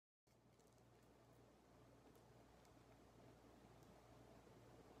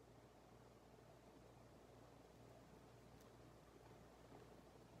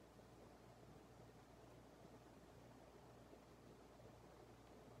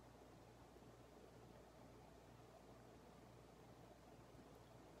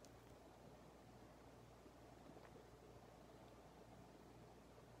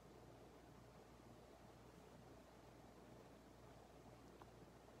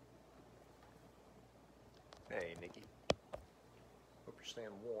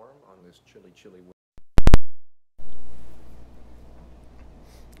stand warm on this chilly week.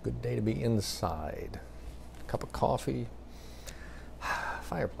 Good day to be inside. Cup of coffee,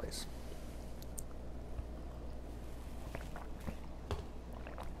 fireplace.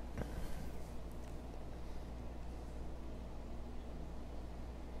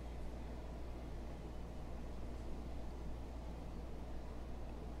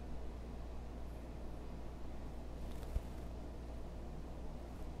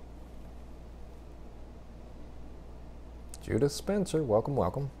 Judith Spencer, welcome,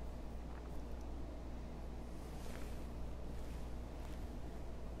 welcome.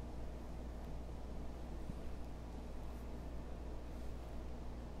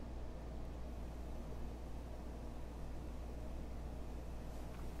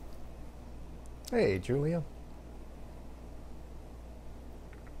 Hey, Julia.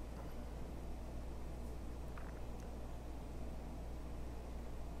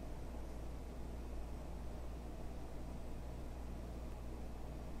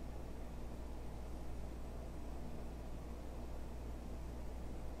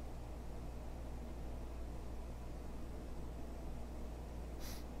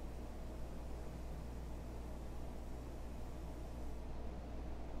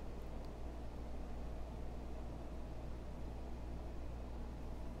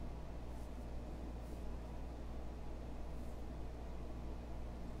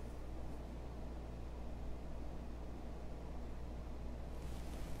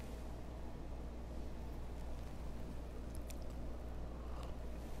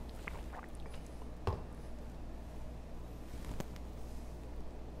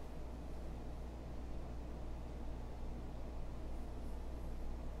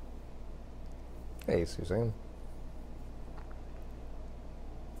 Hey, Suzanne.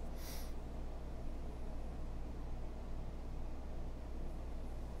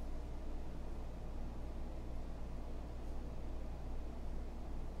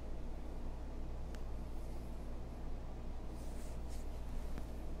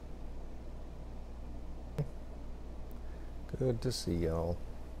 Good to see y'all.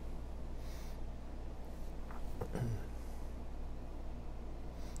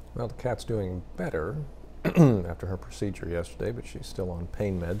 Well, the cat's doing better after her procedure yesterday, but she's still on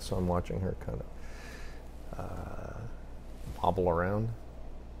pain meds, so I'm watching her kind of wobble around.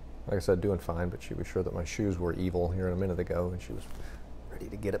 Like I said, doing fine, but she was sure that my shoes were evil here a minute ago, and she was ready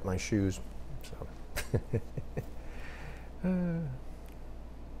to get at my shoes.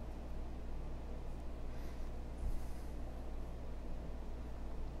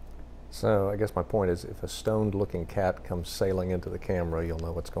 So I guess my point is, if a stoned-looking cat comes sailing into the camera, you'll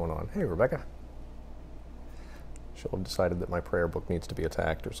know what's going on. Hey, Rebecca. She'll have decided that my prayer book needs to be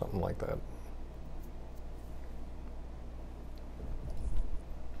attacked or something like that.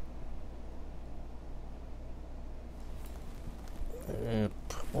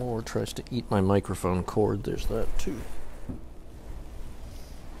 Or tries to eat my microphone cord. There's that, too.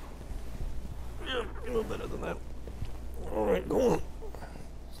 Yeah, a little better than that. All right, go on.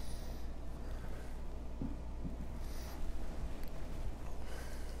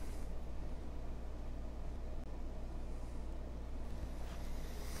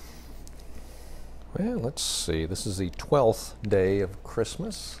 Well, let's see. This is the 12th day of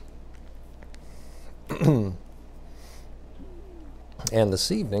Christmas. And this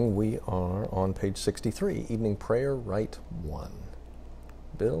evening we are on page 63, Evening Prayer, Rite 1.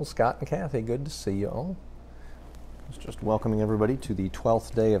 Bill, Scott, and Kathy, good to see you all. I was just welcoming everybody to the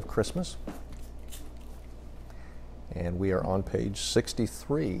 12th day of Christmas. And we are on page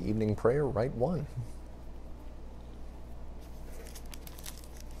 63, Evening Prayer, Rite 1.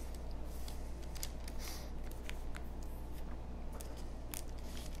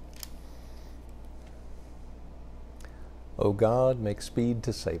 O God, make speed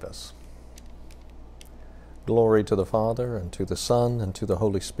to save us. Glory to the Father, and to the Son, and to the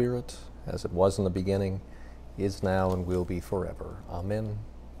Holy Spirit, as it was in the beginning, is now, and will be forever. Amen.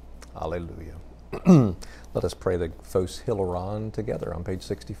 Alleluia. Let us pray the Phos Hilaron together on page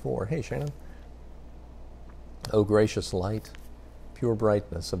 64. Hey, Shannon. O gracious light, pure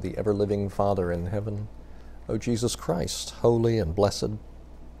brightness of the ever-living Father in heaven, O Jesus Christ, holy and blessed,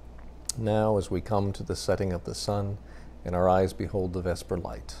 now as we come to the setting of the sun, and our eyes behold the vesper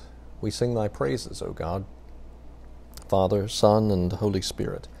light, we sing thy praises, O God. Father, Son, and Holy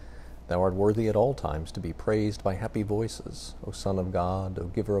Spirit, thou art worthy at all times to be praised by happy voices, O Son of God, O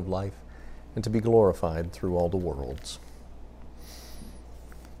Giver of life, and to be glorified through all the worlds.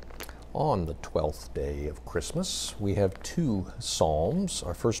 On the 12th day of Christmas, we have two psalms.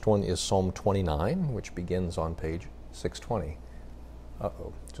 Our first one is Psalm 29, which begins on page 620.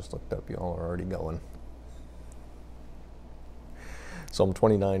 Uh-oh, just looked up. Y'all are already going. Psalm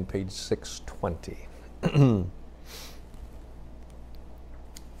 29, page 620.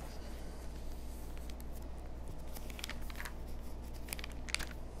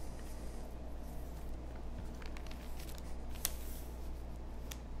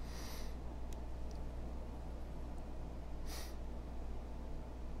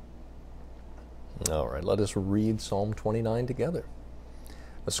 All right, let us read Psalm 29 together.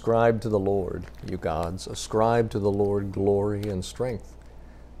 Ascribe to the Lord, you gods, ascribe to the Lord glory and strength.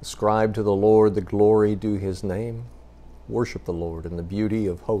 Ascribe to the Lord the glory due his name. Worship the Lord in the beauty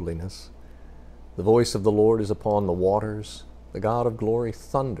of holiness. The voice of the Lord is upon the waters. The God of glory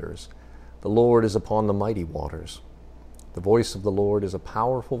thunders. The Lord is upon the mighty waters. The voice of the Lord is a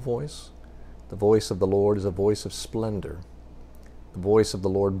powerful voice. The voice of the Lord is a voice of splendor. The voice of the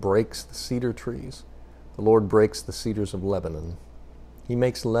Lord breaks the cedar trees. The Lord breaks the cedars of Lebanon. He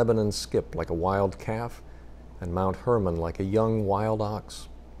makes Lebanon skip like a wild calf, and Mount Hermon like a young wild ox.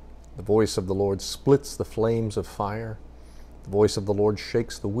 The voice of the Lord splits the flames of fire. The voice of the Lord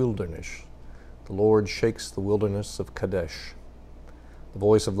shakes the wilderness. The Lord shakes the wilderness of Kadesh. The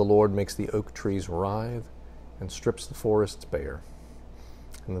voice of the Lord makes the oak trees writhe and strips the forests bare.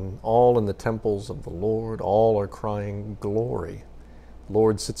 And then all in the temples of the Lord, all are crying, glory. The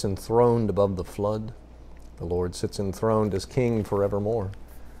Lord sits enthroned above the flood. The Lord sits enthroned as king forevermore.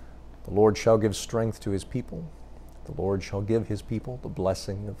 The Lord shall give strength to his people. The Lord shall give his people the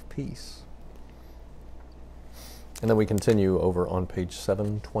blessing of peace. And then we continue over on page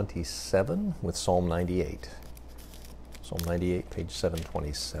 727 with Psalm 98. Psalm 98, page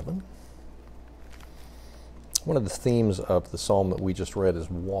 727. One of the themes of the psalm that we just read is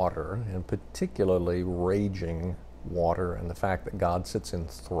water, and particularly raging water, and the fact that God sits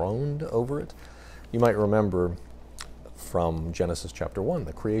enthroned over it. You might remember from Genesis chapter 1,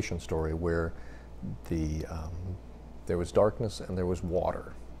 the creation story, where there was darkness and there was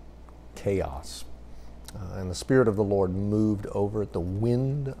water, chaos. And the Spirit of the Lord moved over it. The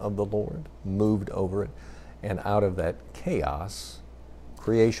wind of the Lord moved over it. And out of that chaos,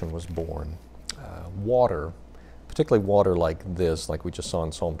 creation was born. Water, particularly water like this, like we just saw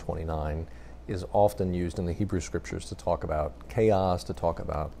in Psalm 29, is often used in the Hebrew Scriptures to talk about chaos, to talk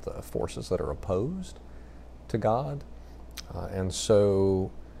about the forces that are opposed to God. And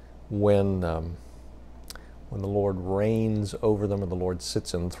so when the Lord reigns over them, or the Lord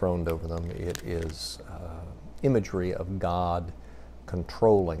sits enthroned over them, it is imagery of God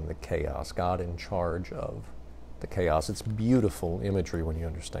controlling the chaos, God in charge of the chaos. It's beautiful imagery when you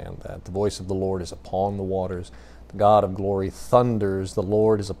understand that. The voice of the Lord is upon the waters. The God of glory thunders. The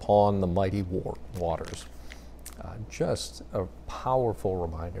Lord is upon the mighty waters. Just a powerful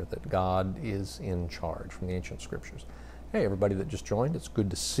reminder that God is in charge from the ancient scriptures. Hey, everybody that just joined, it's good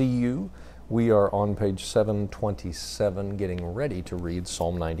to see you. We are on page 727, getting ready to read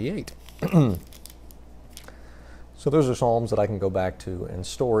Psalm 98. So those are psalms that I can go back to, and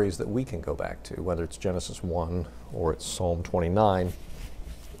stories that we can go back to, whether it's Genesis 1 or it's Psalm 29,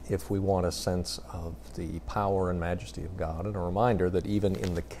 if we want a sense of the power and majesty of God, and a reminder that even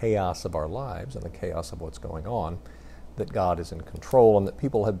in the chaos of our lives and the chaos of what's going on, that God is in control, and that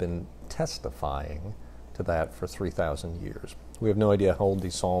people have been testifying to that for 3,000 years. We have no idea how old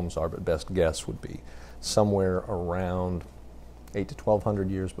these psalms are, but best guess would be somewhere around 8 to 1,200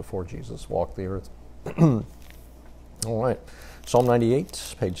 years before Jesus walked the earth. All right, Psalm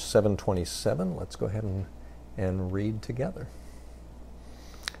 98, page 727. Let's go ahead and read together.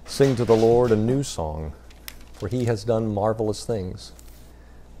 Sing to the Lord a new song, for he has done marvelous things.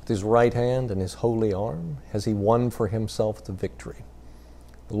 With his right hand and his holy arm has he won for himself the victory.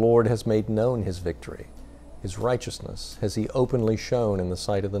 The Lord has made known his victory. His righteousness has he openly shown in the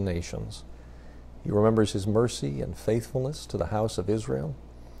sight of the nations. He remembers his mercy and faithfulness to the house of Israel,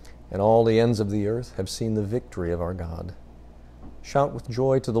 and all the ends of the earth have seen the victory of our God. Shout with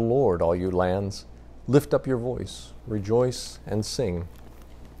joy to the Lord, all you lands. Lift up your voice, rejoice and sing.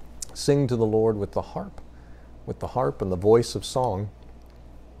 Sing to the Lord with the harp and the voice of song,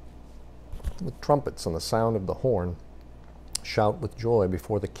 with trumpets and the sound of the horn. Shout with joy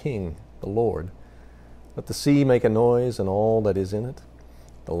before the King, the Lord. Let the sea make a noise and all that is in it,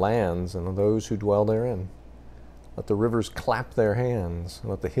 the lands and those who dwell therein. Let the rivers clap their hands, and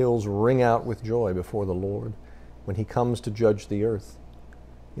let the hills ring out with joy before the Lord, when he comes to judge the earth.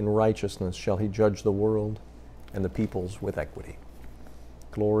 In righteousness shall he judge the world, and the peoples with equity.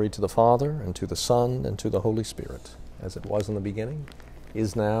 Glory to the Father, and to the Son, and to the Holy Spirit, as it was in the beginning,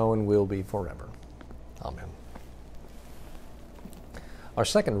 is now, and will be forever. Amen. Our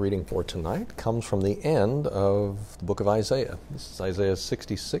second reading for tonight comes from the end of the book of Isaiah. This is Isaiah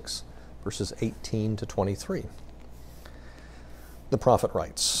 66, verses 18 to 23. The prophet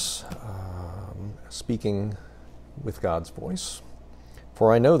writes, speaking with God's voice,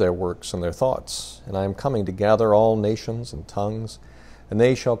 "For I know their works and their thoughts, and I am coming to gather all nations and tongues, and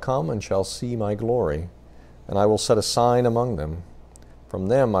they shall come and shall see my glory, and I will set a sign among them. From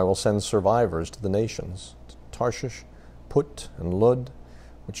them I will send survivors to the nations, to Tarshish, Put, and Lud,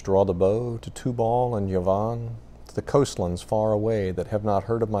 which draw the bow, to Tubal and Yavan, to the coastlands far away that have not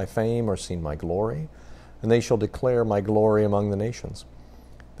heard of my fame or seen my glory, and they shall declare my glory among the nations.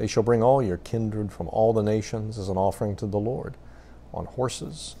 They shall bring all your kindred from all the nations as an offering to the Lord, on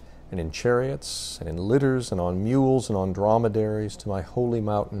horses, and in chariots, and in litters, and on mules, and on dromedaries, to my holy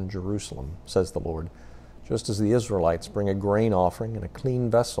mountain Jerusalem, says the Lord, just as the Israelites bring a grain offering in a clean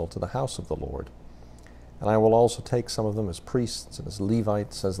vessel to the house of the Lord. And I will also take some of them as priests and as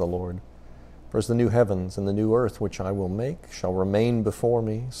Levites, says the Lord. For as the new heavens and the new earth which I will make shall remain before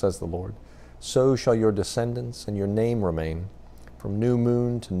me, says the Lord, so shall your descendants and your name remain. From new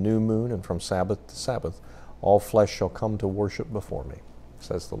moon to new moon, and from Sabbath to Sabbath, all flesh shall come to worship before me,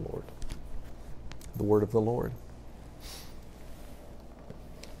 says the Lord." The word of the Lord.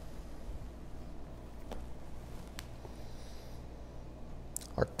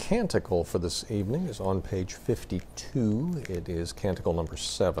 Our canticle for this evening is on page 52. It is canticle number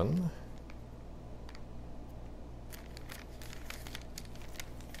 7.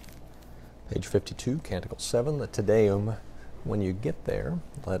 Page 52, canticle 7, the Te Deum. When you get there,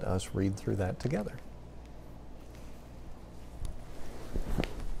 let us read through that together.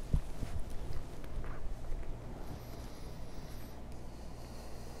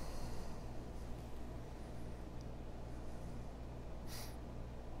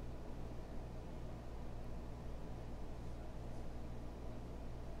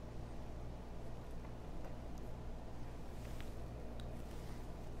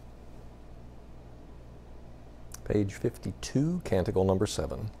 Page 52, canticle number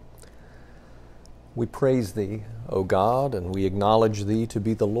 7. We praise thee, O God, and we acknowledge thee to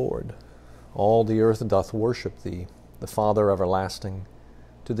be the Lord. All the earth doth worship thee, the Father everlasting.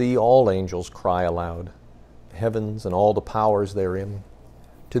 To thee all angels cry aloud, the heavens and all the powers therein.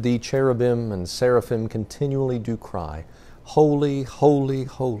 To thee cherubim and seraphim continually do cry, Holy, holy,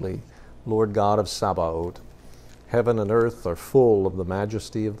 holy, Lord God of Sabaoth. Heaven and earth are full of the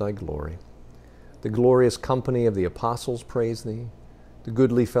majesty of thy glory. The glorious company of the apostles praise thee. The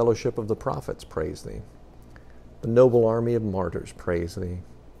goodly fellowship of the prophets praise thee. The noble army of martyrs praise thee.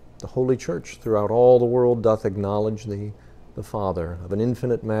 The holy church throughout all the world doth acknowledge thee, the Father of an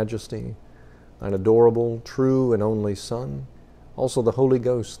infinite majesty, thine adorable, true, and only Son, also the Holy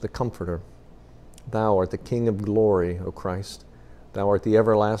Ghost, the Comforter. Thou art the King of glory, O Christ. Thou art the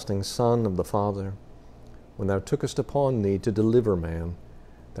everlasting Son of the Father. When thou tookest upon thee to deliver man,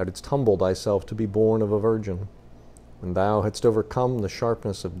 thou didst humble thyself to be born of a virgin. When thou hadst overcome the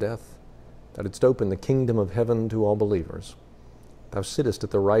sharpness of death, thou didst open the kingdom of heaven to all believers. Thou sittest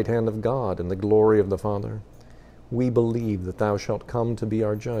at the right hand of God in the glory of the Father. We believe that thou shalt come to be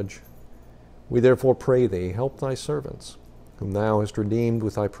our judge. We therefore pray thee, help thy servants, whom thou hast redeemed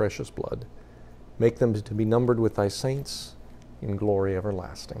with thy precious blood. Make them to be numbered with thy saints in glory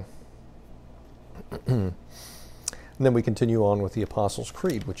everlasting. And then we continue on with the Apostles'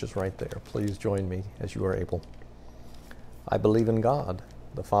 Creed, which is right there. Please join me as you are able. I believe in God,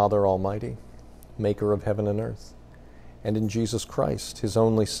 the Father Almighty, maker of heaven and earth, and in Jesus Christ, his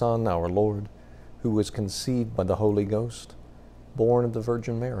only Son, our Lord, who was conceived by the Holy Ghost, born of the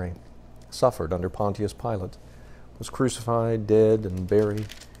Virgin Mary, suffered under Pontius Pilate, was crucified, dead, and buried.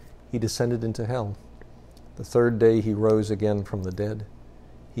 He descended into hell. The third day he rose again from the dead.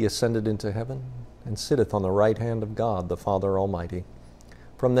 He ascended into heaven, and sitteth on the right hand of God, the Father Almighty.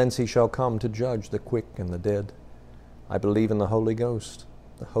 From thence he shall come to judge the quick and the dead. I believe in the Holy Ghost,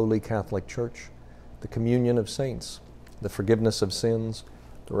 the Holy Catholic Church, the communion of saints, the forgiveness of sins,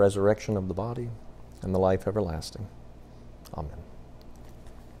 the resurrection of the body, and the life everlasting. Amen.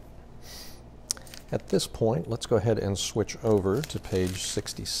 At this point, let's go ahead and switch over to page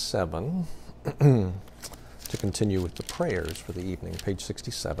 67 to continue with the prayers for the evening. Page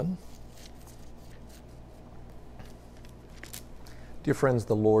 67. Dear friends,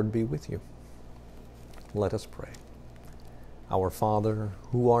 the Lord be with you. Let us pray. Our Father,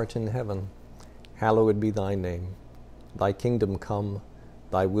 who art in heaven, hallowed be thy name. Thy kingdom come,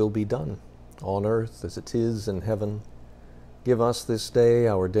 thy will be done, on earth as it is in heaven. Give us this day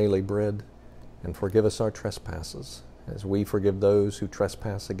our daily bread, and forgive us our trespasses, as we forgive those who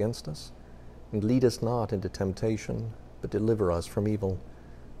trespass against us. And lead us not into temptation, but deliver us from evil.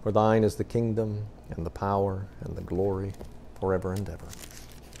 For thine is the kingdom, and the power, and the glory, forever and ever.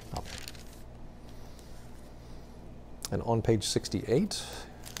 Amen. And on page 68,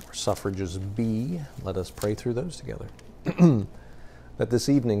 our suffrages B, let us pray through those together. That this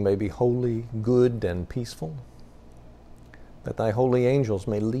evening may be holy, good, and peaceful. That thy holy angels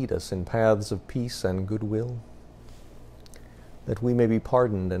may lead us in paths of peace and goodwill. That we may be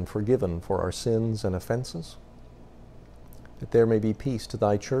pardoned and forgiven for our sins and offenses. That there may be peace to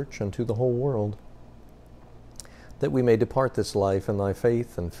thy church and to the whole world. That we may depart this life in thy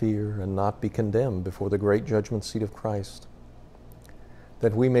faith and fear, and not be condemned before the great judgment seat of Christ.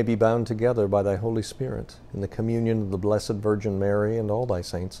 That we may be bound together by thy Holy Spirit in the communion of the Blessed Virgin Mary and all thy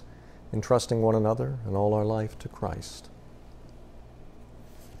saints, entrusting one another and all our life to Christ.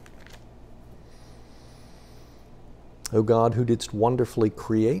 O God, who didst wonderfully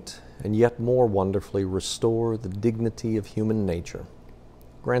create and yet more wonderfully restore the dignity of human nature,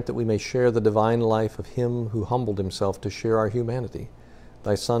 grant that we may share the divine life of him who humbled himself to share our humanity,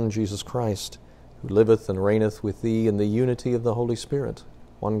 thy Son, Jesus Christ, who liveth and reigneth with thee in the unity of the Holy Spirit,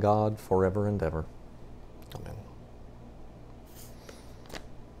 one God, forever and ever. Amen.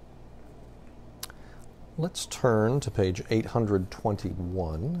 Let's turn to page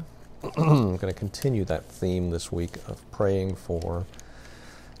 821. I'm going to continue that theme this week of praying for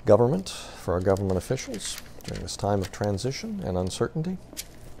government, for our government officials during this time of transition and uncertainty.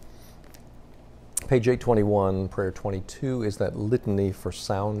 Page 821, prayer 22, is that litany for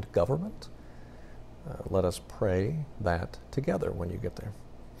sound government. Let us pray that together when you get there.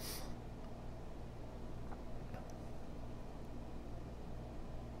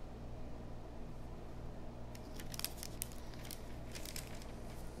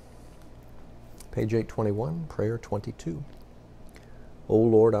 Page 821, prayer 22. O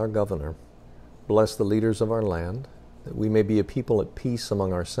Lord, our governor, bless the leaders of our land, that we may be a people at peace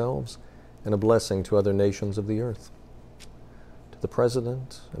among ourselves and a blessing to other nations of the earth. To the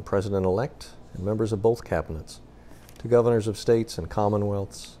President and President-elect and members of both cabinets, to governors of states and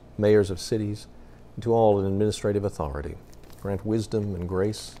commonwealths, mayors of cities, and to all in administrative authority, grant wisdom and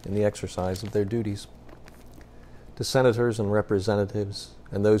grace in the exercise of their duties. To senators and representatives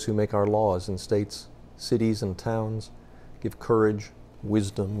and those who make our laws in states, cities, and towns, give courage,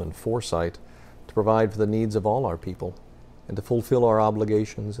 wisdom, and foresight to provide for the needs of all our people and to fulfill our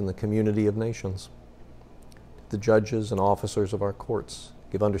obligations in the community of nations. To the judges and officers of our courts,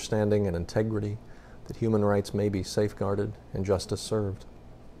 give understanding and integrity that human rights may be safeguarded and justice served.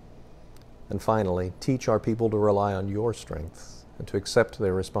 And finally, teach our people to rely on your strength and to accept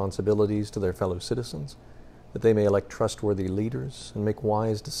their responsibilities to their fellow citizens, that they may elect trustworthy leaders and make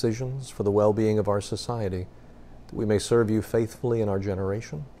wise decisions for the well-being of our society, that we may serve you faithfully in our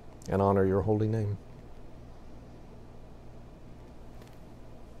generation and honor your holy name.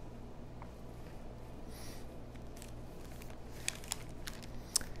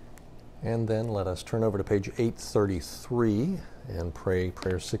 And then let us turn over to page 833 and pray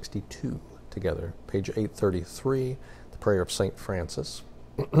prayer 62 together. Page 833, the prayer of St. Francis.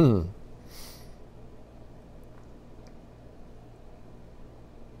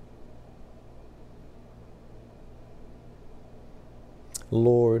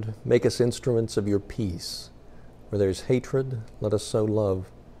 Lord, make us instruments of your peace. Where there is hatred, let us sow love.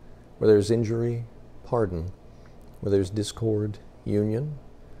 Where there is injury, pardon. Where there is discord, union.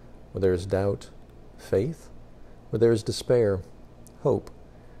 Where there is doubt, faith. Where there is despair, hope.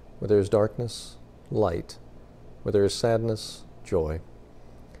 Where there is darkness, light. Where there is sadness, joy.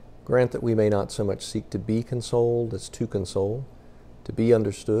 Grant that we may not so much seek to be consoled as to console, to be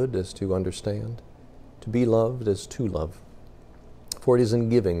understood as to understand, to be loved as to love. For it is in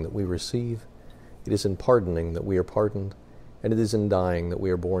giving that we receive, it is in pardoning that we are pardoned, and it is in dying that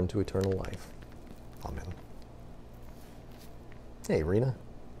we are born to eternal life. Amen. Hey, Rena.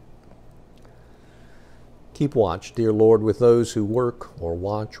 Keep watch, dear Lord, with those who work or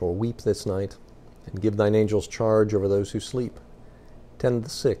watch or weep this night, and give thine angels charge over those who sleep. Tend the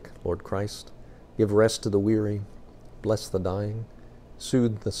sick, Lord Christ. Give rest to the weary. Bless the dying.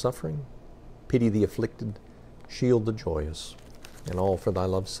 Soothe the suffering. Pity the afflicted. Shield the joyous. And all for thy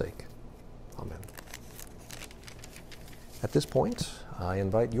love's sake. Amen. At this point, I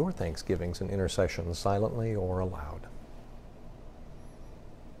invite your thanksgivings and intercessions silently or aloud.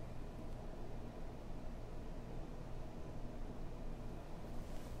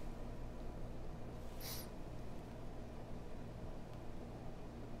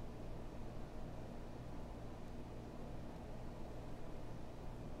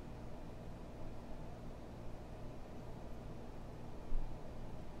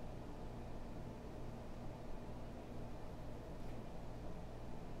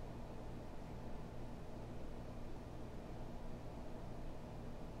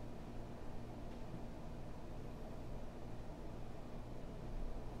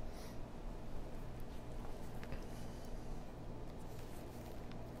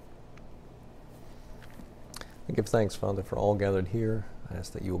 I give thanks, Father, for all gathered here. I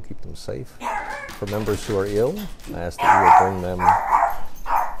ask that you will keep them safe. For members who are ill, I ask that you will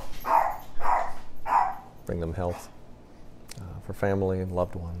bring them health. For family and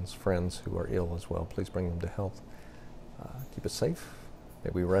loved ones, friends who are ill as well, please bring them to health. Keep us safe.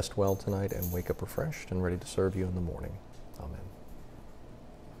 May we rest well tonight and wake up refreshed and ready to serve you in the morning. Amen.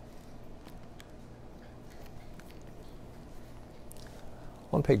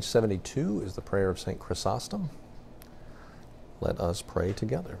 On page 72 is the prayer of St. Chrysostom. Let us pray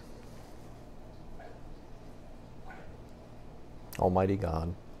together. Almighty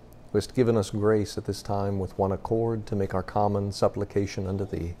God, who hast given us grace at this time with one accord to make our common supplication unto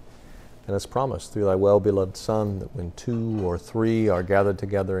Thee, and hast promised through Thy well-beloved Son that when 2 or 3 are gathered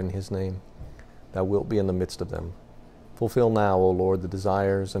together in His name, Thou wilt be in the midst of them. Fulfill now, O Lord, the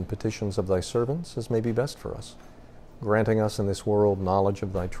desires and petitions of Thy servants as may be best for us, granting us in this world knowledge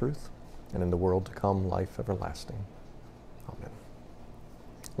of Thy truth, and in the world to come life everlasting. Amen.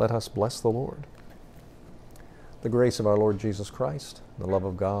 Let us bless the Lord. The grace of our Lord Jesus Christ, the love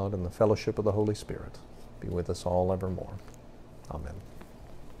of God, and the fellowship of the Holy Spirit be with us all evermore. Amen.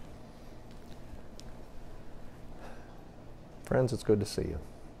 Friends, it's good to see you.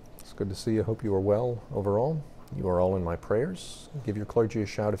 It's good to see you. Hope you are well overall. You are all in my prayers. Give your clergy a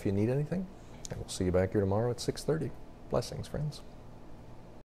shout if you need anything. And we'll see you back here tomorrow at 6:30. Blessings, friends.